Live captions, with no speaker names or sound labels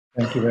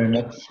Thank you very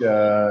much.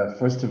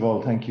 First of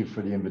all, thank you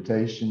for the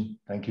invitation.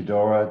 Thank you,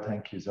 Dora.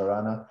 Thank you,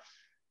 Zorana.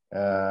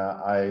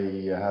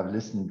 I have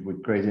listened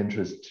with great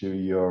interest to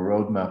your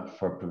roadmap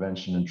for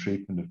prevention and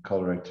treatment of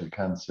colorectal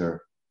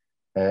cancer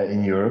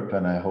in Europe,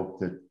 and I hope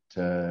that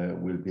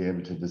we'll be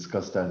able to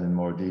discuss that in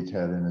more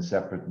detail in a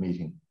separate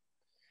meeting.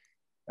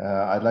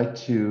 I'd like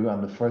to,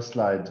 on the first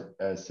slide,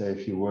 say a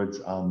few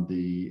words on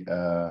the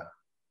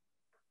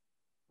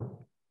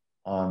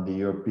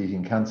Europe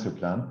Beating Cancer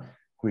Plan,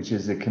 which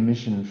is a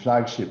Commission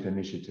flagship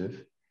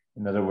initiative.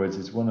 In other words,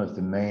 it's one of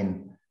the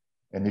main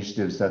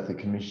initiatives that the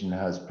Commission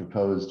has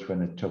proposed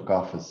when it took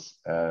office.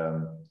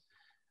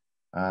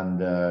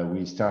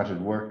 We started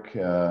work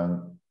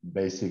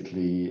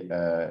basically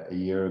a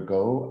year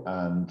ago,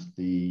 and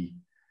the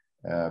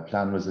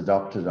plan was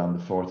adopted on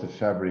the 4th of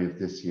February of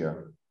this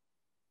year.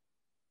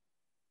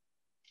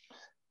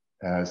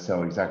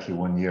 So exactly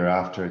 1 year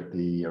after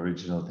the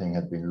original thing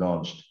had been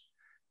launched.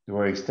 There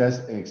were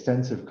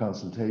extensive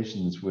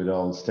consultations with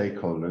all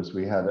stakeholders.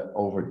 We had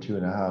over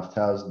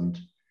 2,500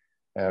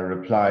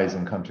 replies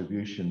and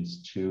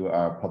contributions to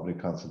our public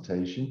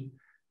consultation.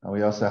 And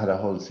we also had a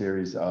whole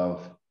series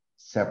of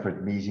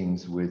separate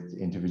meetings with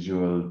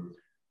individual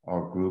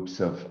or groups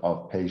of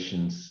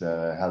patients,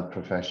 health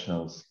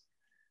professionals,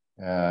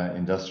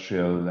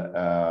 industrial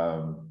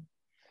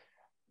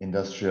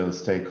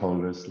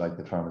stakeholders like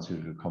the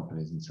pharmaceutical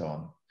companies and so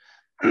on.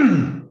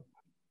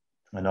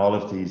 And all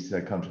of these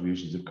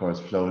contributions, of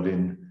course, flowed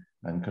in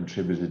and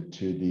contributed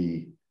to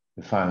the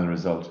final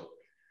result.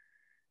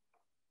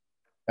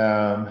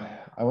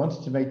 I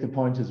wanted to make the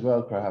point as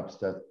well, perhaps,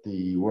 that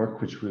the work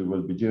which we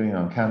will be doing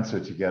on cancer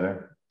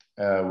together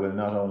will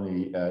not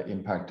only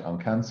impact on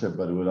cancer,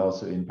 but it will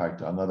also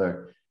impact on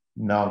other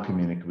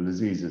non-communicable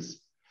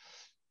diseases.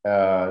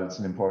 It's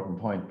an important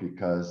point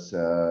because,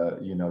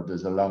 you know,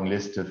 there's a long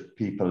list of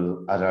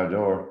people at our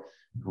door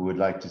who would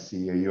like to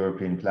see a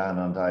European plan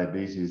on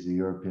diabetes, a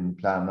European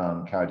plan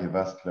on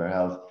cardiovascular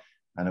health,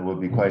 and it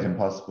would be quite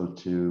impossible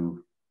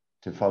to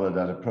follow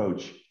that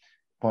approach.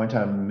 The point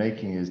I'm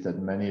making is that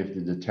many of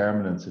the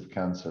determinants of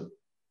cancer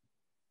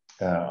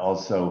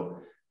also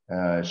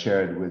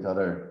shared with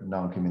other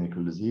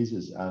non-communicable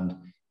diseases. And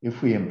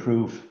if we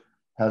improve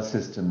health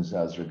systems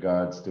as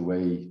regards the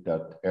way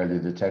that early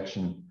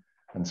detection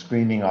and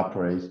screening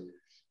operate,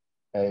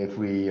 if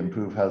we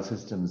improve health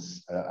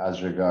systems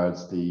as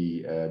regards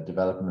the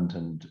development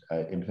and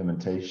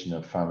implementation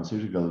of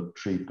pharmaceutical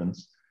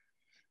treatments,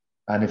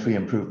 and if we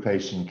improve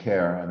patient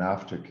care and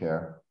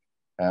aftercare,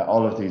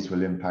 all of these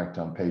will impact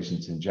on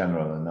patients in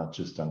general and not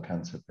just on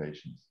cancer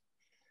patients.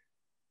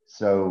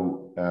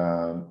 So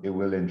it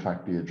will in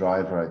fact be a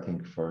driver, I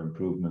think, for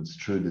improvements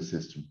through the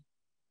system.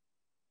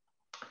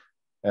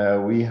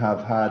 We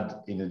have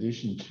had, in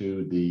addition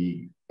to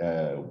the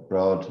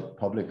broad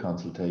public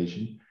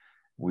consultation,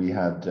 we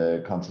had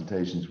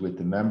consultations with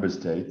the member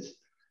states,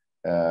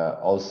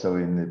 also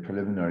in the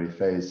preliminary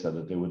phase, so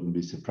that they wouldn't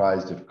be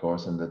surprised, of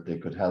course, and that they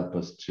could help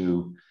us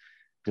to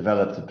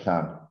develop the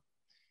plan.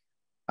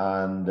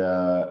 And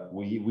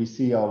we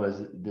see all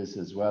this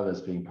as well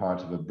as being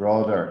part of a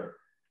broader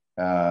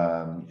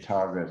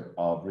target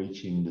of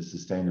reaching the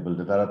Sustainable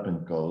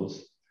Development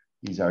Goals.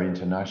 These are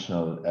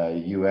international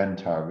UN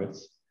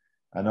targets.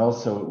 And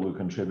also it will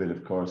contribute,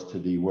 of course, to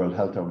the World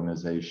Health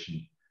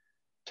Organization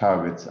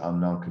targets on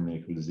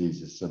non-communicable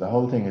diseases. So the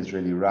whole thing is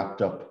really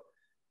wrapped up,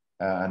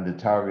 and the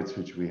targets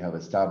which we have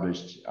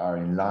established are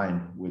in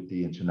line with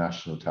the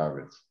international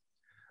targets.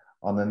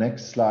 On the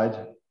next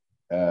slide,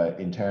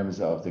 in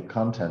terms of the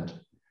content,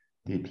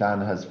 the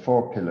plan has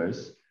 4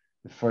 pillars,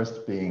 the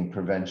first being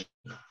prevention.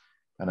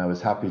 And I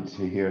was happy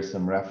to hear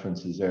some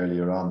references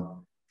earlier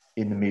on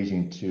in the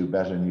meeting to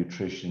better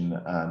nutrition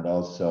and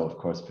also, of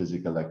course,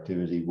 physical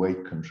activity,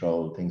 weight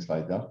control, things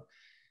like that.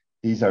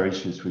 These are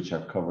issues which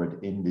are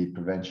covered in the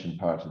prevention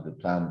part of the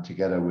plan,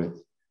 together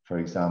with, for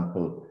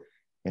example,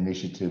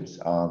 initiatives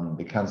on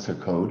the cancer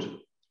code.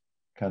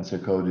 Cancer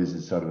code is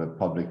a sort of a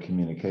public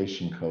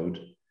communication code,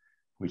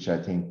 which I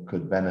think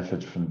could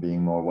benefit from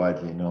being more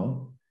widely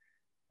known.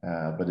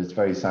 But it's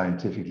very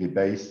scientifically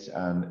based,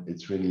 and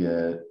it's really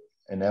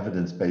an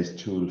evidence-based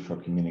tool for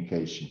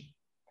communication.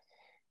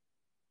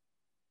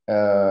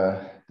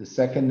 The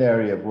second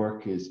area of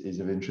work is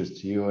of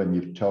interest to you, and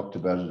you've talked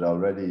about it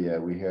already.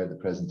 We heard the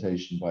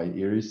presentation by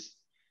Iris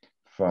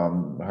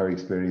from her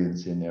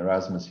experience in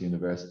Erasmus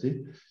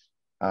University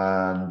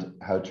and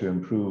how to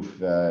improve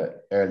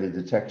early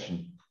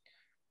detection.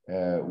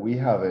 We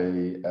have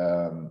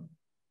a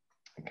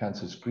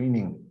cancer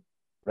screening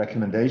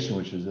recommendation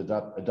which was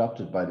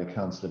adopted by the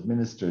Council of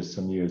Ministers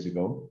some years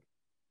ago,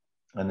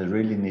 and it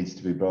really needs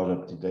to be brought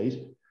up to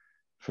date.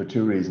 For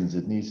 2 reasons.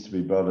 It needs to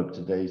be brought up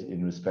to date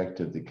in respect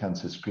of the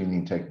cancer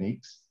screening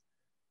techniques,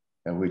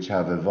 which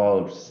have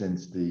evolved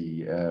since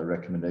the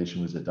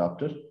recommendation was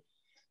adopted.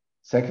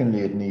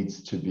 Secondly, it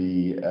needs to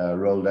be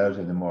rolled out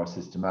in a more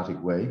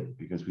systematic way,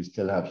 because we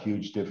still have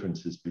huge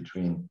differences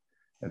between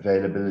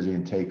availability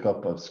and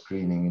take-up of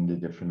screening in the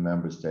different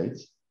member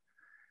states.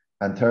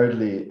 And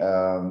thirdly,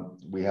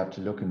 we have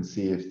to look and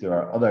see if there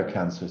are other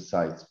cancer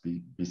sites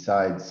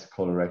besides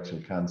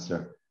colorectal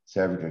cancer,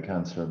 cervical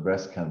cancer, or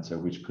breast cancer,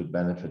 which could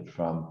benefit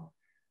from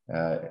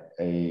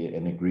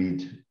an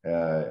agreed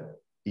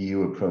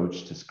EU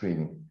approach to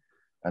screening.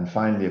 And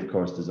finally, of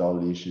course, there's all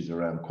the issues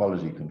around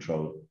quality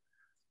control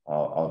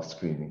of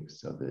screening.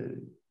 So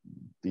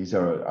these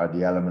are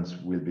the elements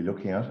we'll be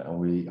looking at, and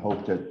we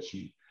hope that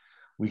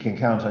we can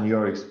count on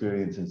your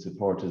experience and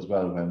support as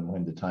well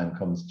when the time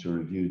comes to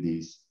review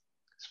these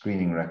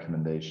screening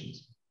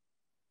recommendations.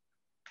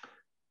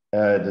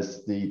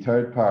 The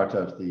third part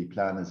of the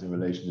plan is in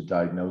relation to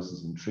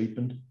diagnosis and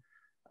treatment.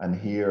 And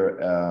here,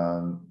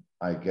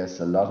 I guess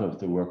a lot of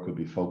the work will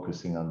be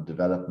focusing on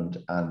development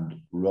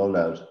and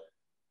rollout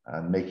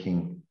and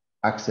making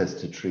access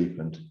to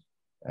treatment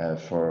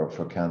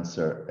for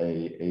cancer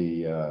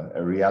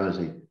a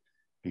reality,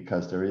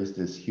 because there is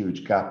this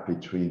huge gap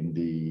between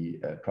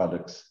the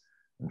products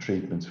and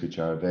treatments which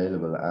are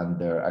available and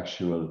their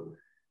actual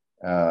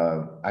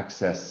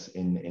access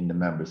in the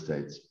member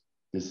states.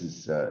 This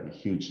is a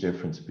huge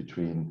difference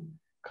between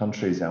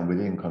countries and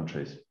within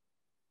countries.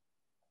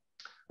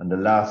 And the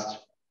last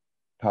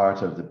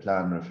part of the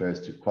plan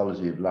refers to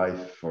quality of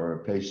life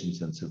for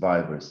patients and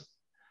survivors.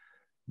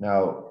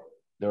 Now,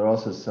 there are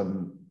also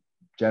some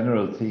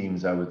general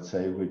themes, I would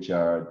say, which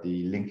are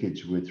the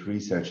linkage with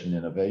research and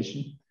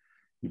innovation.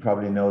 You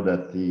probably know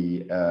that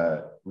the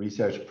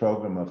research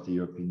program of the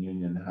European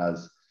Union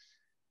has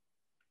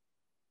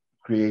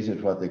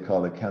created what they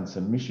call a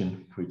cancer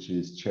mission, which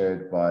is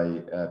chaired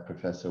by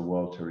Professor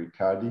Walter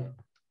Riccardi,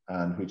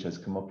 and which has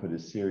come up with a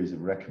series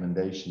of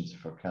recommendations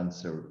for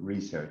cancer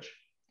research.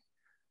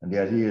 And the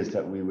idea is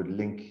that we would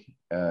link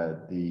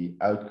the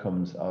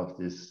outcomes of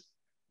this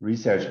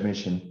research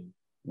mission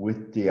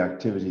with the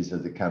activities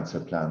of the cancer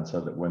plan,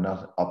 so that we're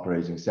not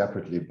operating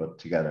separately, but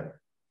together.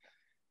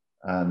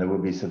 And there will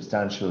be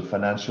substantial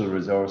financial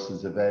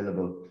resources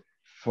available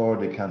for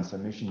the cancer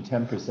mission.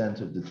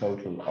 10% of the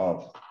total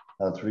of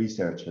health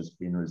research has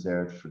been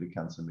reserved for the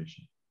cancer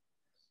mission.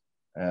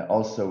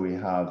 Also, we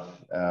have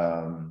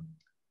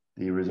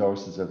the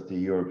resources of the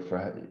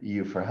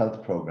EU for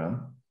Health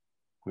programme,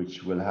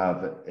 which will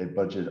have a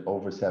budget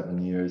over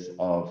 7 years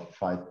of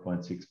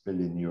 5.6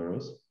 billion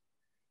euros.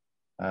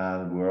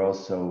 And we're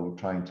also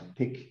trying to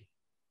pick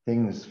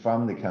things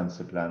from the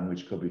cancer plan,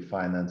 which could be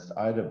financed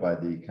either by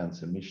the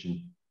cancer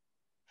mission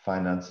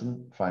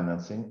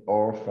financing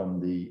or from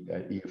the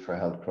EU for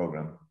Health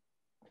programme.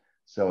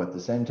 So at the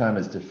same time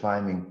as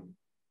defining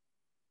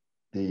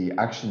the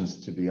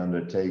actions to be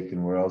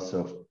undertaken, we're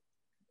also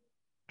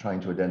trying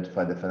to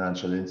identify the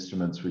financial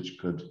instruments which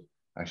could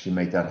actually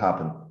make that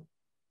happen.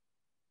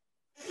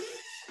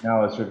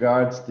 Now, as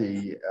regards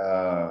the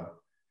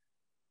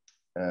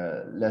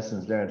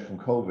lessons learned from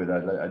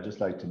COVID, I'd just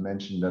like to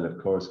mention that, of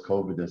course,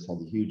 COVID has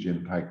had a huge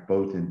impact,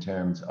 both in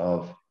terms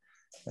of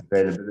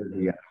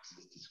availability and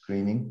access to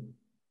screening,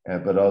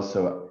 but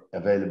also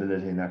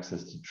availability and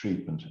access to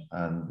treatment,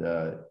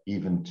 and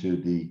even to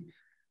the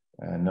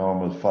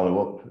normal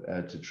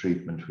follow-up to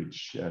treatment,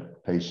 which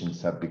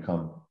patients have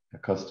become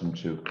accustomed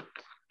to.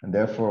 And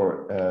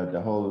therefore,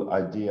 the whole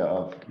idea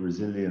of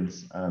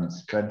resilience and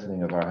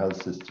strengthening of our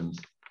health systems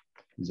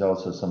is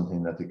also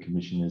something that the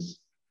Commission is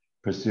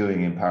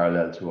pursuing in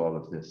parallel to all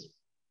of this.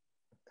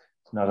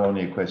 It's not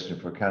only a question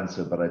for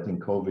cancer, but I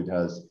think COVID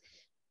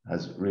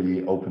has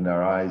really opened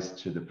our eyes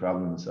to the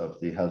problems of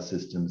the health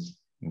systems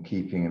in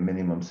keeping a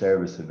minimum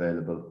service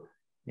available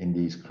in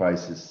these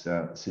crisis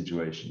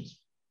situations.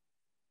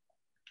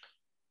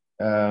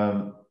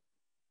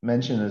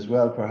 Mention as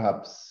well,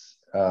 perhaps,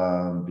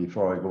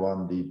 before I go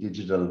on, the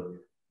Digital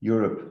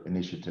Europe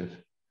initiative,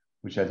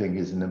 which I think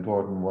is an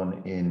important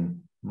one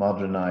in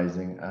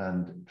modernizing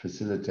and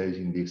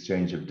facilitating the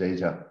exchange of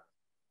data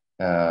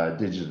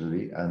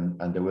digitally,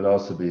 and there will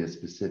also be a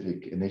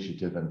specific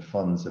initiative and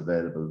funds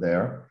available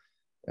there.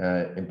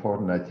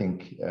 Important, I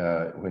think,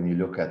 when you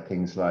look at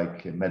things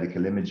like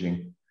medical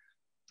imaging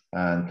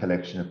and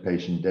collection of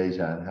patient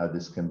data, and how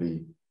this can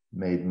be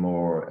made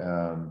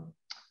more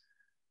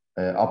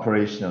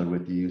operational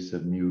with the use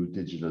of new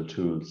digital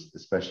tools,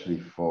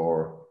 especially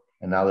for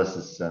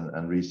analysis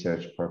and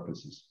research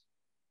purposes.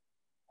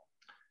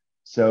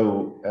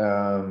 So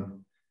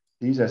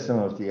these are some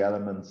of the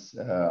elements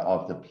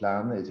of the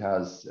plan. It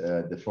has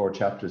the 4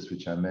 chapters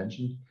which I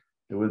mentioned.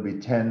 There will be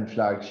 10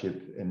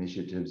 flagship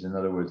initiatives, in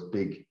other words,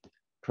 big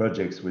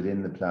projects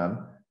within the plan,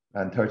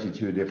 and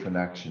 32 different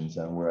actions.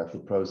 And we're at the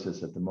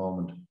process at the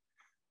moment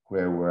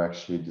where we're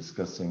actually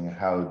discussing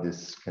how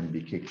this can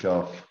be kicked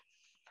off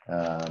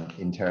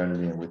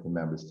internally and with the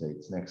member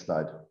states. Next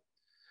slide.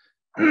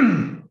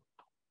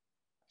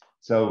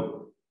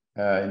 So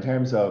in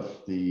terms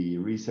of the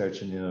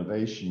research and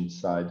innovation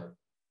side,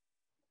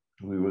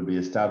 we will be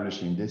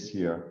establishing this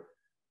year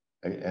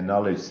a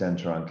knowledge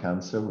centre on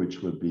cancer, which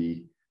will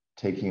be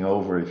taking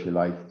over, if you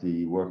like,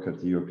 the work of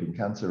the European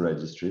Cancer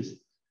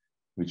Registries,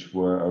 which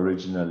were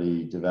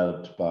originally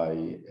developed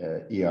by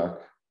EARC,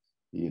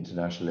 the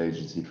International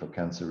Agency for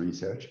Cancer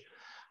Research.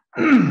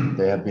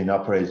 They have been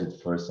operated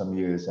for some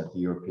years at the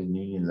European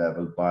Union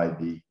level by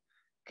the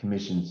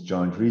Commission's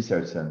Joint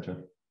Research Centre.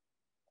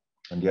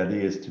 And the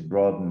idea is to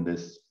broaden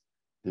this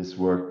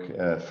work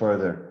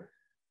further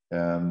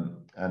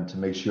and to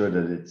make sure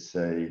that it's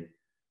a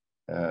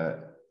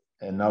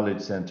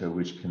knowledge centre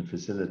which can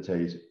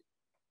facilitate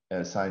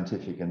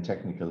scientific and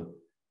technical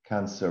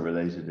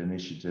cancer-related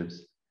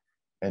initiatives,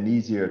 an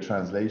easier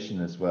translation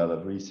as well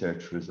of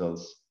research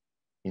results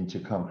into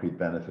concrete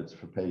benefits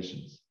for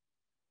patients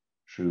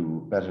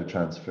through better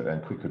transfer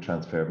and quicker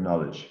transfer of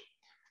knowledge.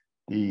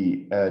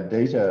 The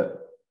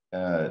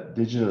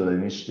digital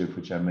initiative,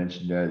 which I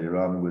mentioned earlier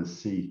on, will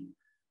see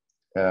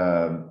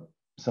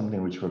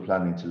something which we're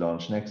planning to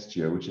launch next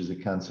year, which is a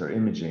cancer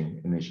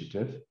imaging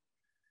initiative,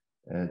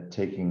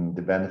 taking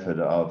the benefit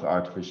of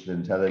artificial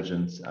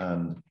intelligence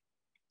and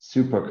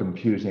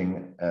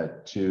supercomputing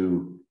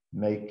to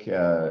make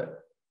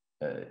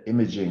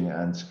imaging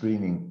and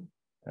screening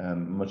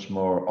much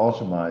more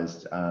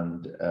automized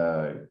and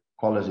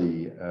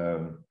quality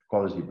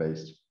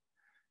based.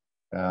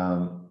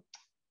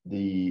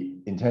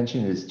 The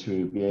intention is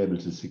to be able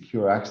to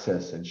secure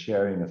access and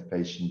sharing of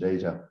patient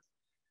data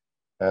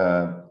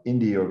in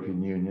the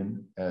European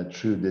Union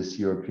through this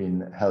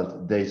European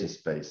health data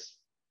space,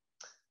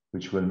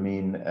 which will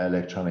mean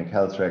electronic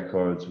health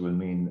records, will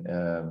mean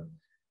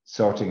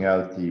sorting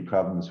out the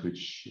problems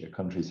which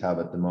countries have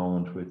at the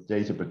moment with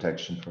data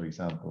protection, for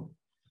example.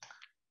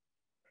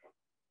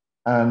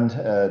 And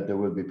there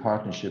will be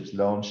partnerships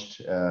launched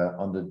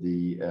under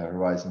the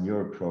Horizon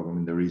Europe program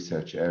in the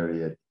research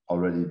area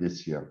already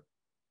this year.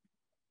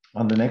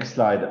 On the next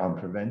slide on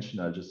prevention,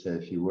 I'll just say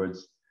a few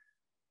words,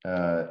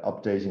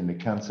 updating the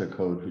cancer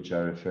code, which I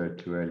referred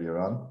to earlier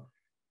on.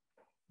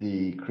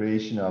 The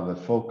creation of a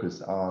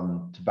focus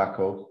on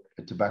tobacco,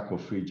 a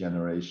tobacco-free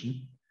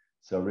generation.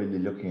 So really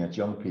looking at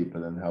young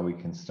people and how we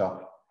can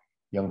stop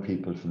young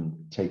people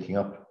from taking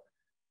up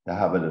the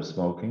habit of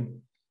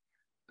smoking.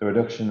 The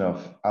reduction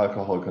of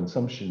alcohol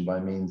consumption by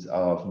means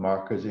of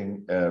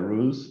marketing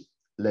rules,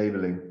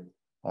 labeling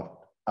of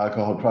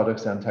alcohol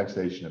products and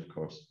taxation, of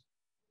course.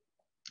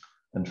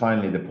 And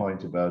finally, the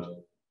point about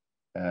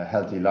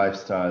healthy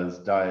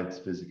lifestyles, diets,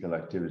 physical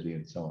activity,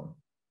 and so on.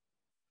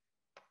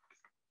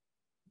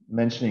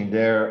 Mentioning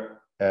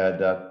there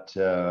that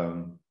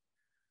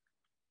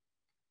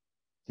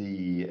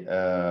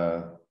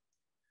the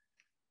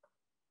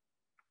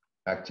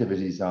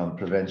activities on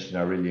prevention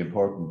are really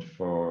important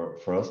for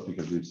us,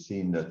 because we've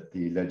seen that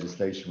the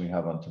legislation we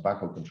have on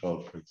tobacco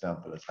control, for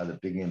example, has had a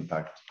big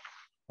impact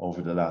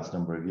over the last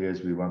number of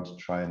years. We want to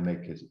try and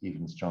make it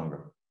even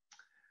stronger.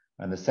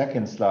 And the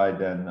second slide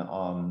then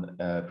on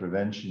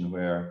prevention,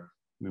 where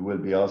we will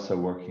be also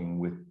working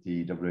with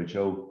the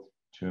WHO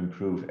to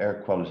improve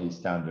air quality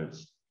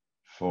standards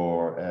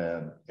for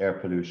air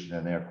pollution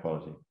and air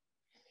quality.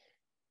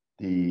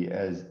 The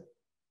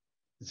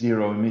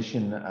zero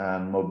emission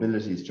and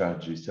mobility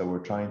strategy. So we're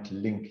trying to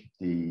link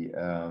the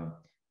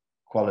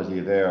quality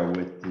of air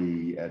with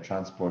the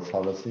transport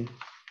policy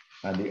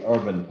and the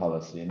urban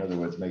policy. In other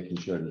words, making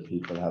sure that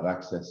people have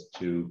access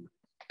to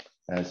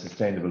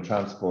sustainable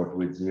transport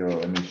with zero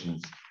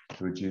emissions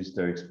to reduce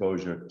their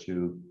exposure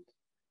to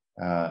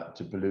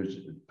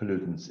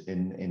pollutants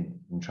in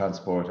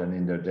transport and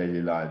in their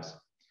daily lives.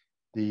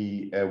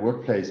 The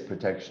workplace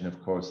protection, of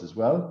course, as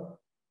well,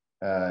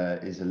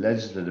 is a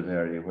legislative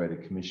area where the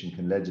Commission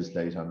can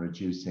legislate on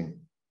reducing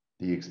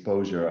the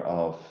exposure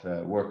of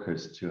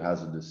workers to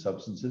hazardous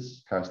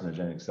substances,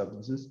 carcinogenic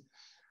substances.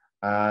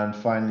 And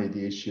finally,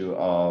 the issue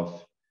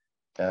of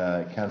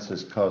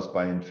cancers caused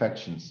by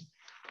infections.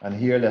 And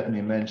here, let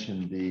me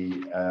mention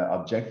the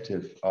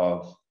objective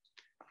of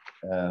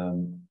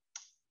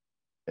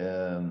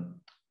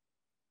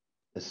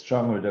a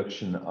strong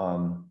reduction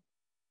on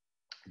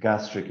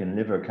gastric and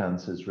liver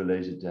cancers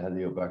related to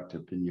Helicobacter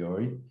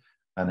pylori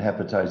and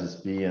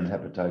hepatitis B and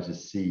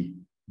hepatitis C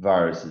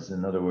viruses.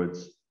 In other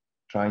words,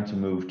 trying to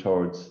move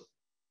towards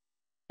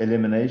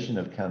elimination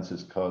of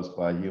cancers caused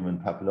by human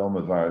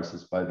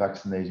papillomaviruses by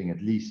vaccinating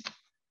at least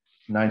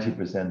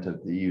 90%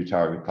 of the EU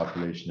target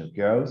population of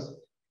girls,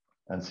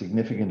 and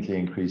significantly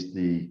increase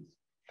the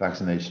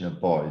vaccination of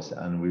boys.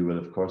 And we will,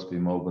 of course, be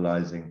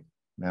mobilizing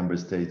member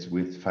states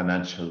with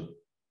financial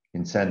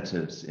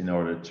incentives in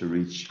order to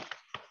reach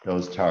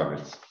those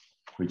targets,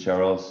 which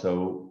are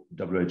also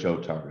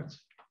WHO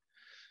targets.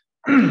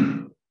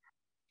 Going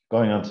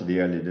on to the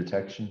early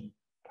detection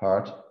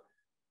part,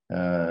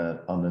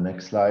 on the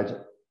next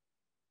slide,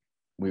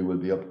 we will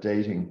be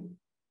updating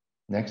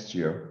next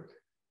year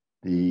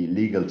the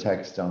legal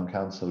text on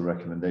Council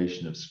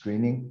recommendation of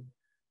screening,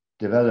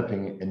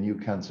 developing a new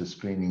cancer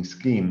screening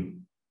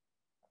scheme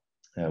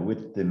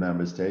with the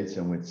member states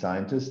and with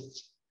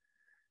scientists,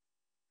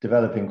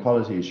 developing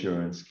quality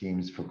assurance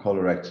schemes for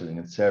colorectal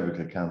and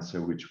cervical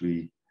cancer, which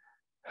we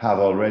have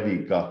already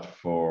got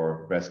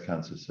for breast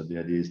cancer. So the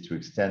idea is to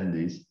extend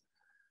these,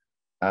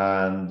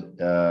 and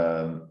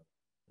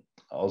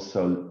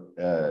also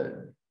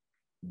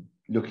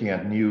looking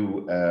at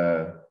new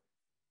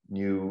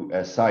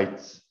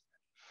sites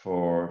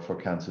for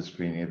cancer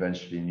screening,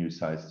 eventually new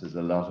sites. There's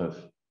a lot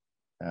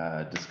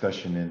of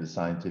discussion in the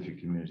scientific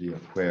community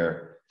of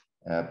where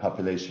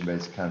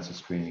population-based cancer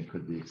screening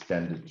could be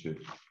extended to.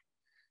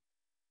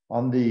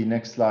 On the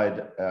next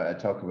slide, I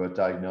talk about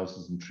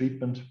diagnosis and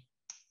treatment.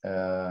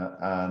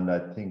 And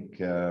I think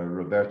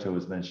Roberto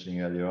was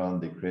mentioning earlier on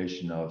the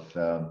creation of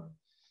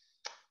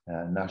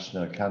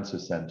national cancer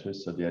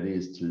centers. So the idea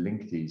is to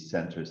link these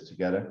centers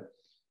together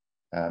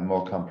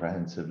more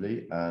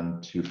comprehensively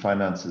and to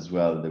finance as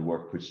well the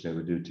work which they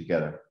would do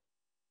together.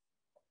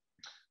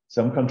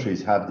 Some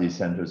countries have these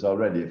centers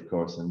already, of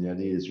course, and the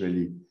idea is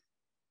really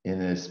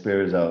in a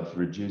spirit of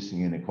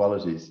reducing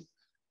inequalities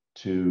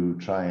to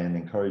try and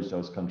encourage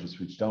those countries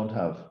which don't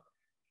have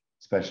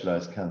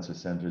specialized cancer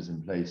centers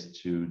in place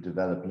to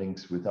develop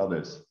links with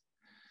others.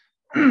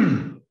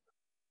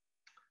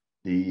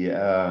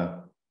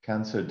 The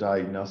Cancer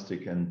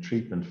Diagnostic and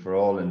Treatment for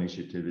All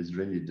initiative is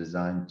really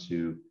designed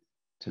to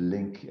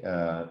link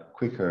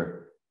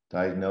quicker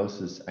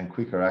diagnosis and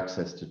quicker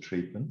access to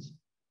treatments.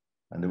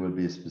 And there will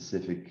be a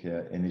specific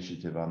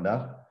initiative on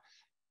that.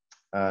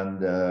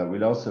 And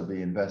we'll also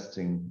be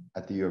investing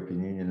at the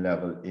European Union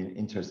level in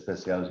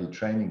interspeciality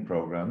training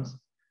programs.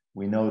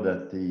 We know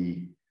that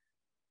the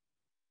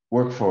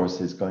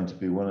workforce is going to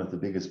be one of the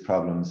biggest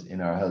problems in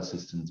our health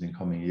systems in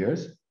coming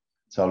years.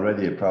 It's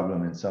already a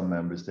problem in some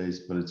member states,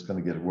 but it's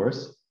going to get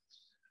worse.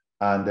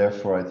 And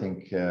therefore, I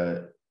think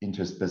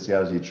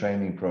interspeciality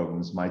training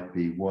programs might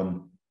be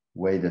one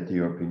way that the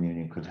European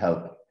Union could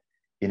help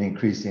in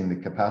increasing the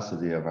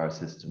capacity of our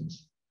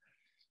systems.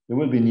 There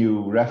will be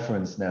new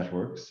reference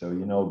networks. So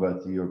you know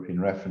about the European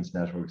reference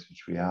networks,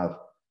 which we have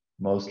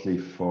mostly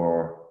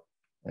for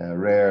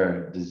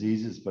rare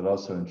diseases, but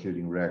also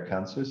including rare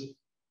cancers.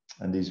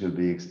 And these will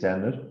be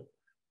extended.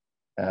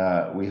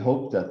 We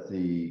hope that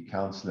the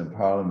Council and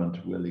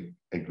Parliament will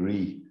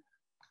agree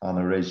on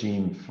a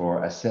regime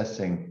for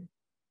assessing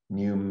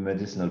new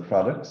medicinal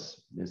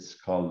products. It's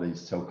called the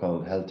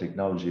so-called Health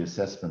Technology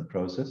Assessment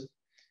Process,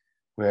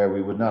 where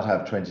we would not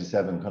have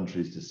 27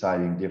 countries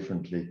deciding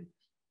differently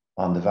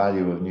on the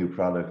value of new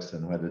products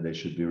and whether they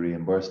should be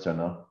reimbursed or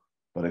not,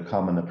 but a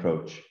common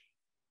approach.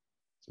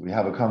 So we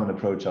have a common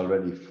approach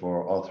already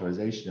for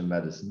authorization of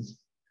medicines,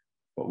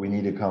 but we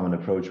need a common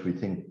approach, we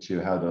think,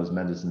 to how those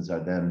medicines are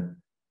then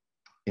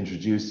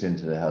introduced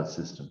into the health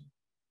system.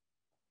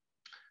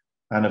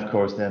 And of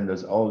course, then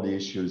there's all the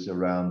issues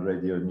around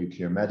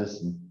radionuclear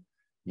medicine.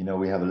 You know,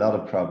 we have a lot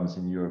of problems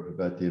in Europe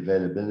about the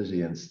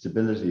availability and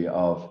stability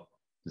of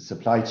the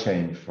supply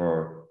chain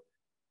for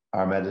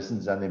our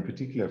medicines, and in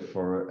particular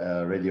for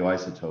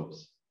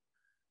radioisotopes.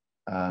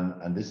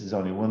 And this is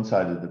only one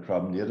side of the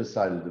problem. The other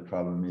side of the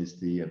problem is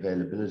the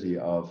availability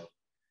of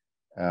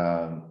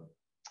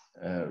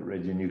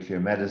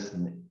radionuclear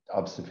medicine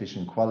of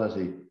sufficient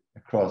quality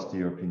across the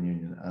European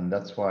Union. And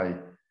that's why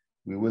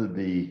we will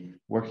be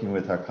working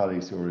with our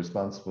colleagues who are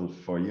responsible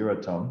for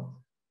Euratom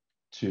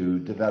to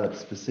develop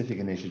specific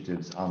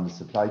initiatives on the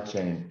supply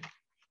chain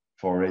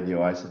for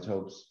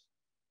radioisotopes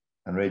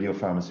and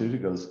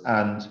radiopharmaceuticals,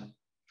 and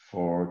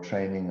for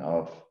training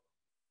of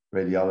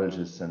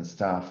radiologists and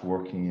staff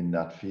working in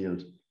that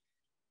field,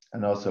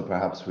 and also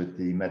perhaps with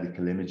the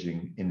medical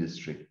imaging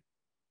industry.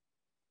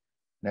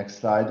 Next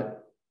slide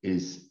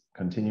is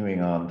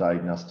continuing on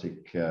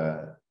diagnostic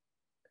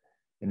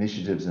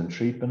initiatives and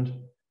treatment,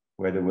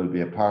 where there will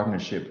be a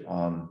partnership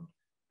on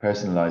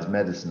personalized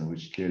medicine,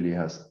 which clearly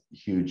has a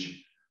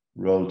huge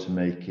role to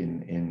make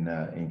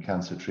in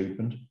cancer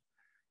treatment.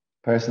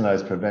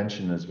 Personalized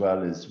prevention as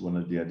well is one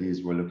of the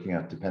ideas we're looking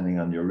at, depending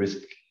on your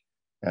risk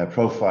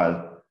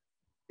profile.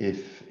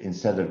 If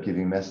instead of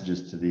giving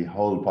messages to the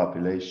whole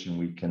population,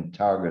 we can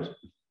target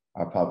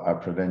our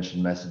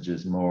prevention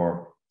messages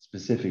more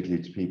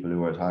specifically to people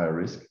who are at higher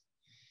risk.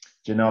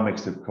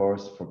 Genomics, of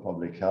course, for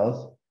public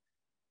health.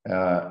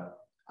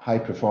 High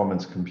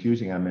performance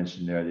computing, I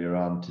mentioned earlier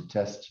on, to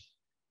test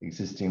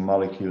existing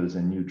molecules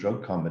and new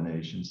drug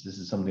combinations. This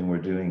is something we're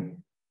doing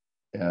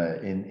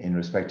in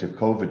respect of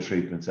COVID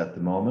treatments at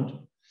the moment,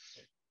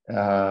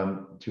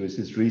 to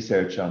assist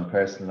research on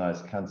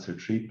personalized cancer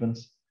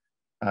treatments,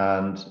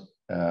 and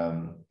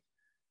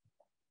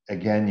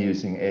again,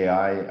 using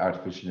AI,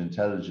 artificial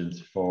intelligence,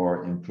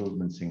 for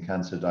improvements in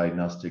cancer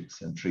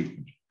diagnostics and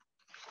treatment.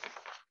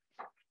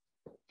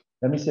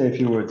 Let me say a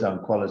few words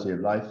on quality of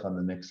life on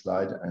the next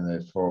slide,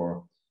 and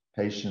for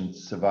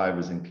patients,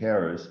 survivors, and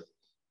carers.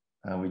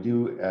 We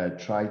do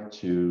try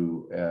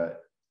to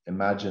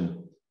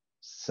imagine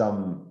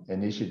some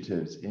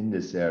initiatives in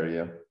this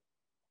area.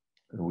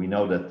 We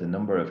know that the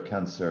number of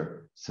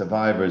cancer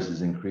survivors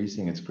is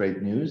increasing. It's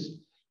great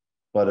news,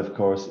 but of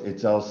course,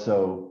 it's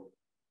also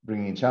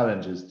bringing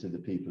challenges to the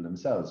people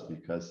themselves,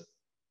 because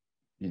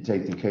you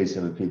take the case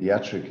of a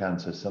pediatric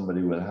cancer,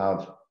 somebody will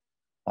have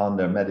on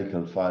their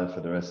medical file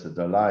for the rest of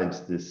their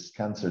lives this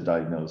cancer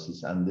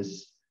diagnosis, and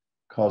this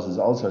causes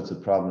all sorts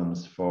of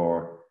problems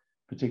for,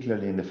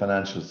 particularly in the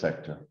financial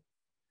sector,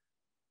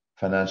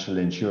 financial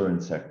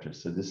insurance sector.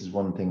 So this is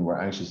one thing we're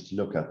anxious to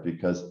look at,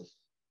 because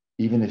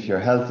even if your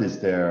health is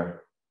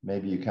there,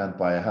 maybe you can't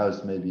buy a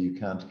house, maybe you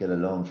can't get a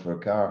loan for a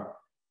car.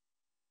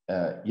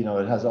 You know,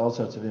 it has all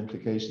sorts of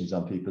implications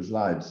on people's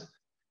lives.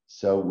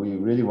 So we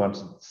really want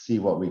to see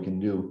what we can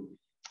do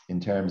in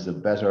terms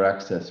of better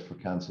access for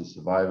cancer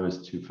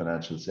survivors to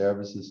financial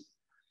services,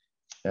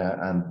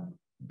 and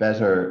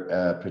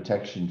better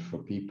protection for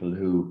people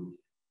who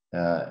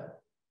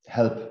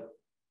help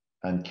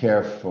and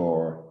care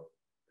for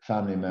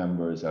family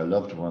members or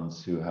loved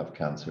ones who have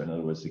cancer. In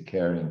other words, the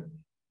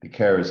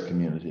carers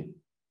community.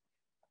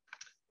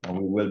 And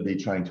we will be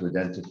trying to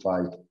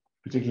identify,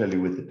 particularly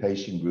with the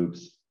patient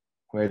groups,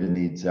 where the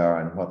needs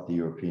are and what the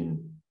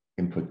European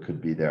input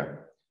could be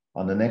there.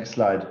 On the next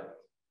slide,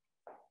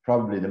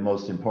 probably the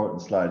most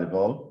important slide of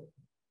all.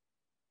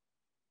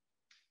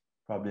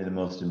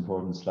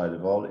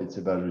 It's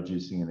about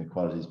reducing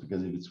inequalities,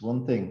 because if it's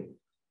one thing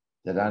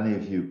that any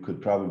of you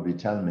could probably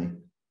tell me,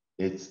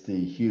 it's the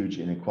huge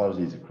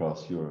inequalities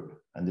across Europe.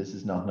 And this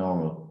is not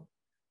normal.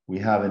 We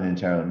have an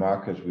internal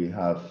market, we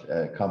have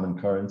a common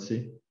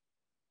currency,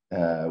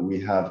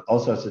 we have all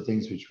sorts of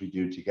things which we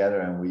do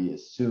together, and we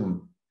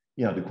assume,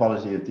 you know, the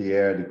quality of the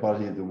air, the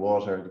quality of the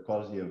water, the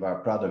quality of our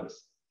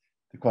products,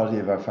 the quality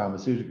of our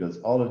pharmaceuticals,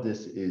 all of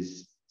this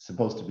is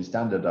supposed to be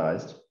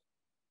standardized.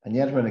 And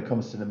yet when it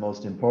comes to the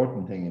most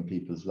important thing in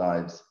people's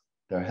lives,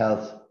 their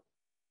health,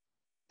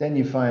 then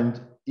you find,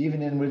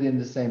 even within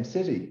the same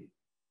city,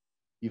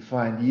 you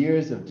find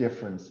years of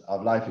difference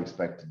of life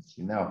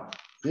expectancy. Now,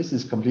 this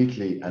is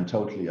completely and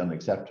totally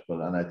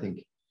unacceptable. And I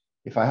think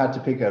if I had to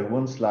pick out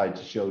one slide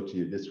to show to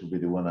you, this would be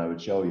the one I would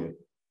show you.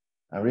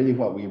 And really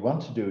what we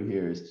want to do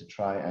here is to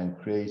try and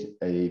create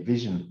a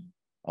vision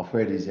of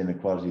where these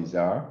inequalities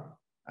are,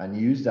 and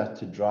use that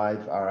to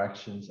drive our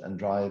actions and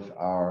drive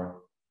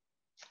our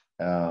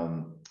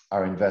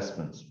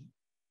investments.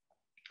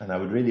 And I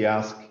would really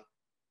ask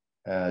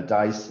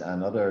DICE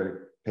and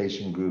other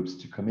patient groups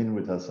to come in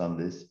with us on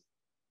this,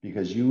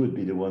 because you would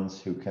be the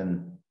ones who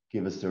can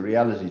give us the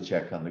reality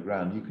check on the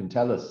ground. You can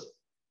tell us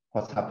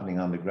what's happening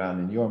on the ground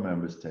in your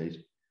member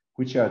state,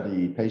 which are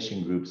the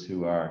patient groups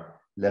who are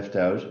left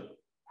out,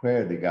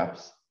 where are the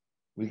gaps.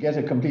 We'll get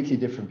a completely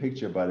different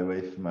picture, by the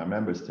way, from our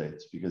member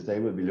states, because they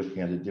will be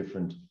looking at a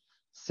different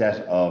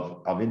set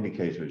of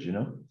indicators, you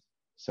know.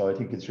 So I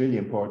think it's really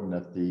important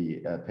that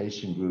the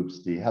patient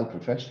groups, the health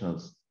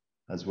professionals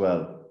as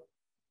well,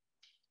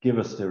 give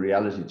us the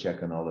reality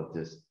check on all of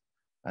this.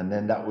 And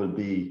then that will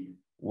be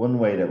one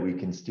way that we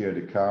can steer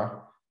the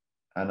car,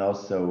 and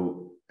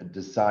also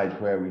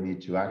decide where we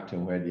need to act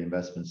and where the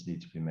investments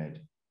need to be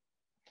made.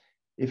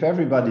 If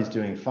everybody's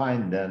doing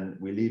fine, then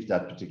we leave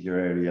that particular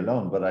area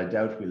alone, but I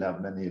doubt we'll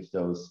have many of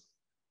those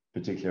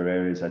particular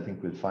areas. I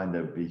think we'll find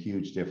there will be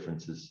huge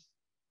differences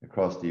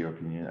across the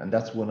European Union. And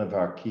that's one of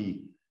our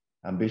key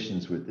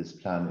ambitions with this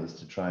plan, is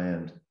to try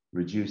and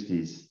reduce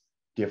these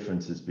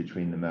differences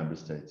between the member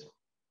states.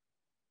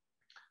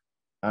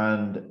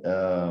 And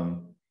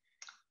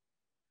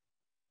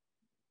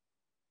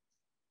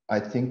I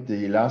think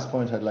the last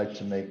point I'd like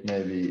to make,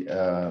 maybe,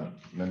 I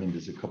mean,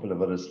 there's a couple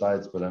of other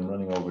slides, but I'm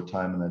running over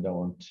time, and I don't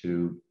want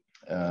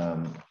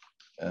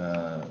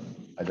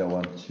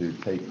to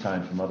take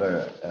time from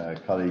other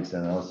colleagues,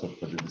 and also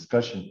for the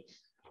discussion.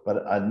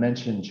 But I'd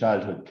mention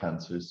childhood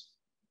cancers.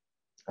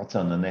 That's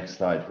on the next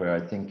slide, where I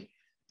think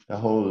the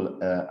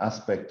whole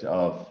aspect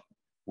of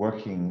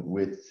working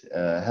with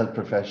health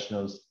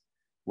professionals,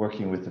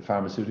 working with the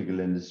pharmaceutical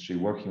industry,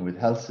 working with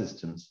health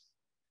systems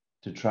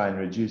to try and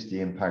reduce the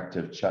impact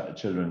of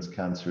children's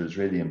cancer is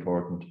really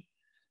important.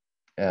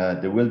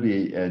 There will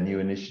be new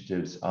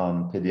initiatives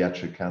on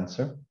pediatric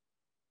cancer,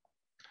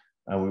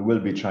 and we will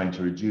be trying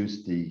to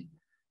reduce the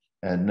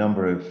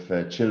number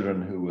of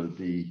children who will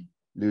be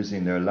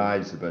losing their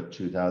lives, about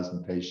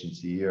 2,000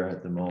 patients a year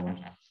at the moment,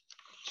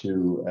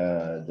 to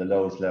the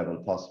lowest level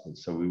possible.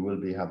 So we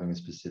will be having a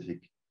specific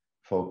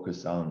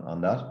focus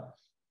on that.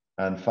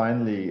 And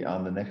finally,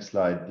 on the next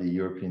slide, the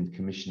European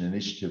Commission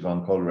initiative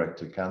on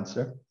colorectal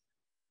cancer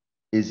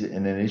is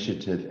an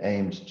initiative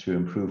aimed to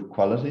improve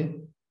quality,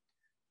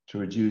 to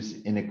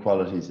reduce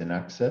inequalities in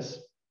access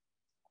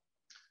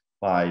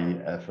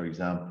by, for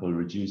example,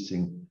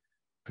 producing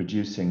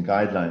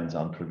guidelines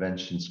on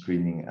prevention,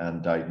 screening,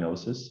 and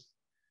diagnosis,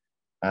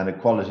 and a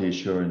quality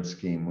assurance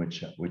scheme,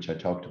 which I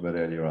talked about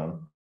earlier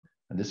on.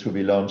 And this will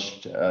be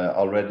launched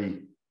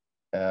already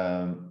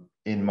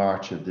in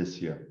March of this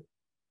year.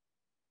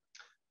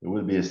 There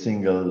will be a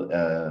single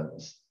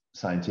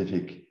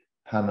scientific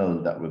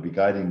panel that will be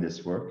guiding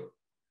this work.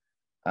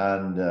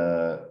 And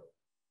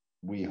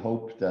we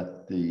hope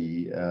that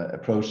the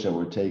approach that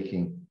we're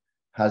taking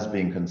has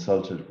been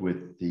consulted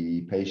with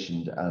the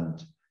patient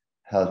and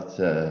health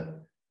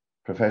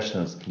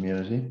professionals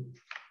community.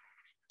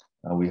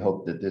 And we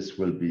hope that this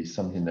will be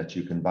something that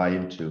you can buy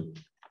into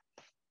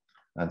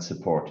and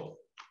support.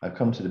 I've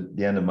come to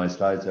the end of my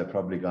slides. I've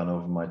probably gone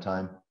over my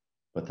time,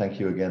 but thank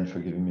you again for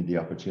giving me the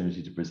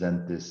opportunity to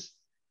present this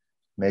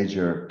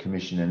major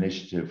Commission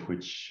initiative,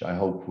 which I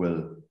hope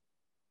will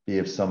be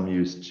of some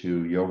use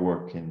to your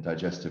work in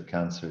digestive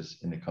cancers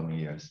in the coming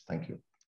years. Thank you.